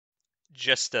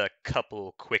Just a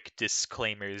couple quick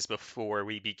disclaimers before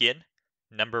we begin.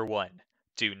 Number 1,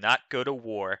 do not go to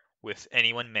war with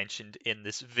anyone mentioned in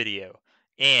this video.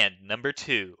 And number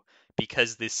 2,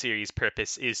 because this series'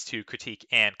 purpose is to critique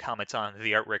and comment on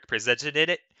the artwork presented in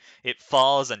it, it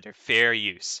falls under fair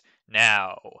use.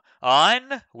 Now,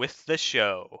 on with the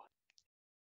show.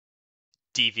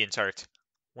 Deviantart,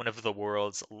 one of the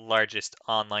world's largest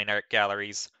online art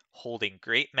galleries, holding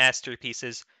great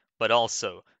masterpieces, but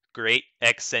also great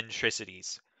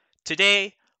eccentricities.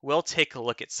 Today, we'll take a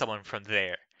look at someone from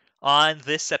there. On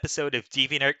this episode of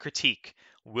DeviantArt Critique,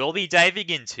 we'll be diving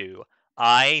into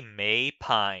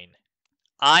AimeiPine.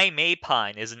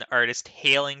 AimeiPine is an artist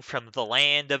hailing from the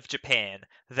land of Japan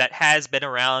that has been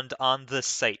around on the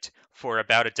site for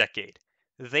about a decade.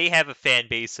 They have a fan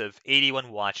base of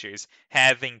 81 watchers,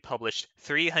 having published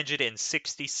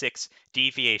 366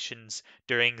 deviations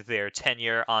during their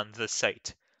tenure on the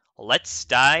site. Let's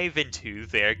dive into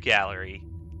their gallery.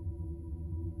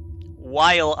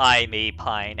 While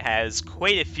AimeiPine has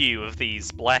quite a few of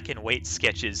these black and white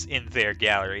sketches in their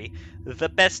gallery, the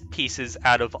best pieces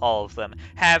out of all of them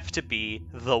have to be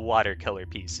the watercolor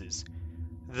pieces.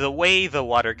 The way the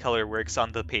watercolor works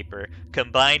on the paper,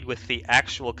 combined with the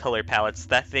actual color palettes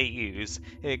that they use,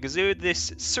 exude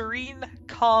this serene,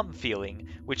 calm feeling,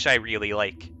 which I really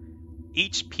like.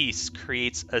 Each piece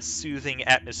creates a soothing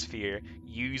atmosphere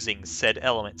using said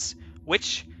elements,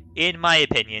 which, in my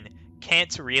opinion,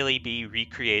 can't really be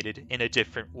recreated in a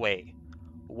different way.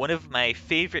 One of my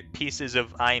favorite pieces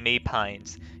of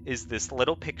AimeiPine's is this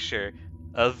little picture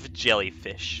of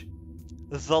jellyfish.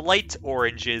 The light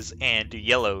oranges and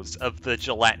yellows of the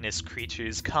gelatinous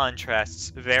creatures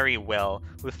contrasts very well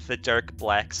with the dark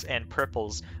blacks and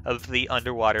purples of the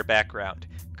underwater background,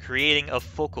 creating a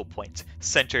focal point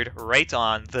centered right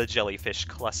on the jellyfish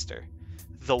cluster.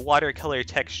 The watercolor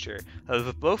texture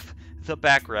of both the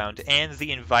background and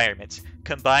the environment,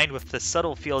 combined with the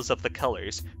subtle feels of the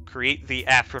colors, create the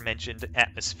aforementioned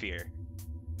atmosphere.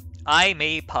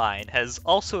 AimeiPine has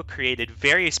also created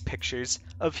various pictures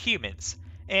of humans,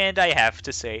 and I have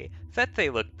to say that they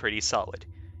look pretty solid.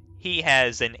 He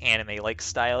has an anime-like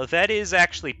style that is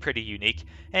actually pretty unique,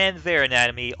 and their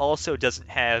anatomy also doesn't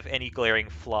have any glaring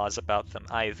flaws about them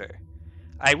either.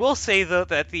 I will say though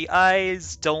that the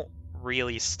eyes don't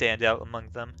really stand out among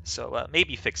them, so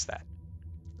maybe fix that.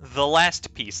 The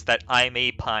last piece that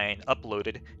AimeiPine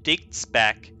uploaded dates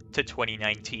back to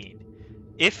 2019.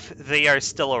 If they are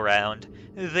still around,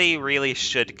 they really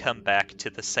should come back to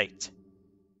the site.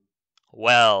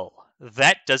 Well,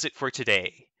 that does it for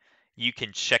today. You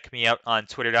can check me out on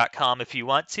twitter.com if you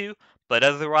want to, but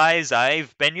otherwise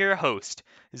I've been your host,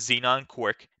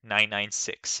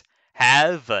 XenonQuark996.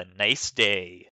 Have a nice day.